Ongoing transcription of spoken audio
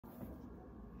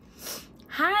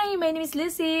Hi, my name is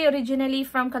Lizzie, originally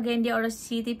from Cagayan de Oro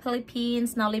City,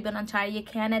 Philippines, now live in Ontario,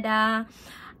 Canada.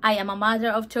 I am a mother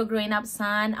of two grown-up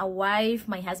sons, a wife.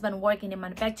 My husband works in the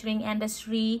manufacturing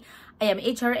industry. I am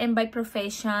HRM by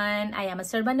profession. I am a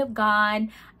servant of God,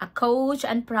 a coach,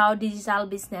 and proud digital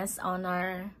business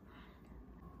owner.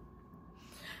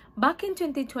 Back in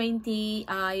 2020,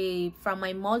 from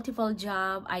my multiple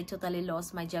job, I totally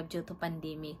lost my job due to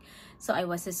pandemic. So I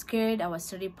was scared, I was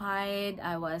terrified,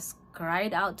 I was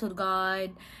cried out to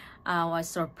God, I was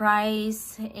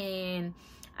surprised, and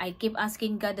I keep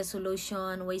asking God the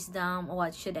solution, wisdom,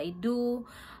 what should I do,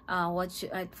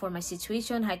 for my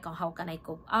situation, how can I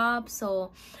cope up,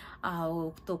 so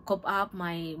to cope up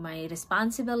my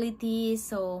responsibilities.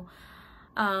 So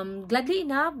gladly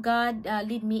enough, God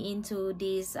lead me into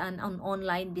this an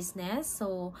online business.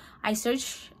 So I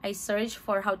searched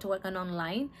for how to work on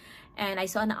online, and I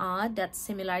saw an ad that's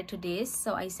similar to this.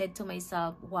 So I said to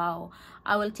myself, wow,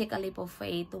 I will take a leap of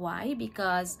faith. Why?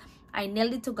 Because I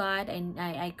nailed it to God, and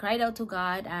I cried out to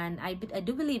God, and I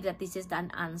do believe that this is the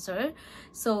answer.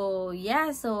 So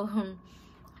yeah, so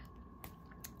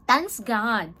thanks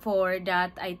God for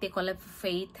that. I take a leap of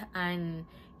faith, and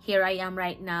here I am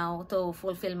right now to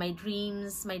fulfill my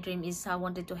dreams. My dream is I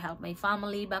wanted to help my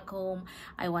family back home.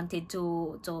 I wanted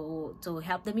to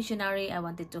help the missionary. I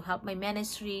wanted to help my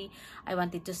ministry. I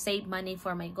wanted to save money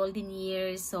for my golden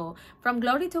years. So from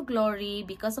glory to glory,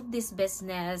 because of this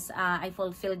business, I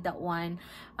fulfilled that one.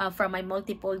 From my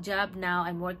multiple job, now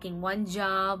I'm working one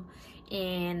job,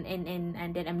 and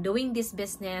then I'm doing this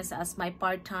business as my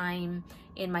part-time,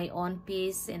 in my own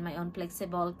peace, in my own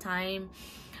flexible time.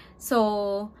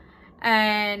 So,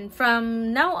 and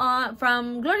from now on,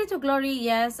 from glory to glory,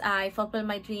 yes, I fulfilled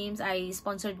my dreams. I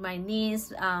sponsored my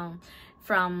niece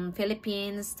from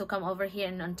Philippines to come over here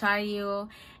in Ontario,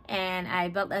 and I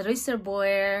built a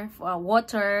reservoir for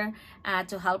water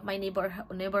to help my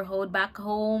neighborhood back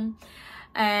home.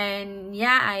 And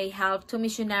yeah, I helped two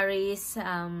missionaries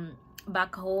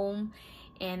back home.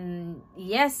 And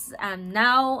yes,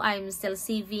 now I'm still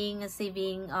saving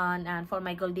on for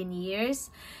my golden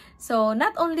years. So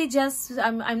not only just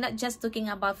I'm not just talking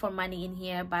about for money in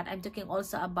here, but I'm talking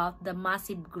also about the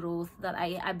massive growth that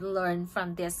I've learned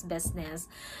from this business.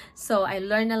 So I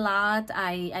learned a lot.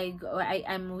 I'm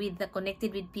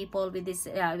connected with people with this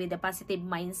with a positive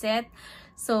mindset.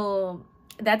 So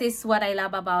that is what I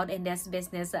love about in this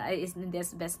business,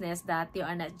 that you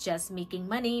are not just making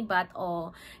money, but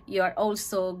you're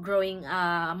also growing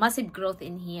massive growth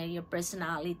in here, your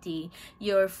personality,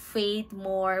 your faith,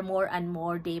 more and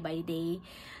more day by day.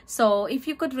 So if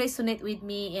you could resonate with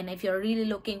me, and if you're really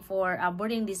looking for a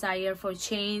burning desire for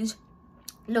change,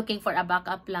 looking for a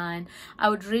backup plan, I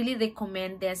would really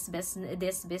recommend this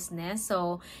business.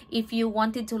 So if you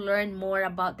wanted to learn more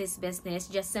about this business,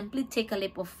 just simply take a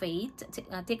leap of faith.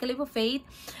 Take a leap of faith.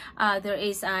 There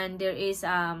is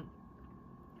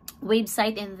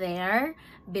website in there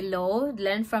below.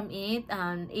 Learn from it,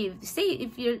 and if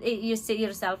you say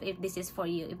yourself, if this is for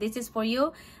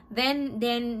you, then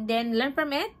learn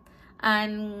from it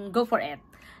and go for it.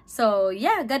 So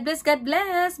yeah, God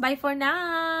bless, bye for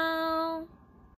now.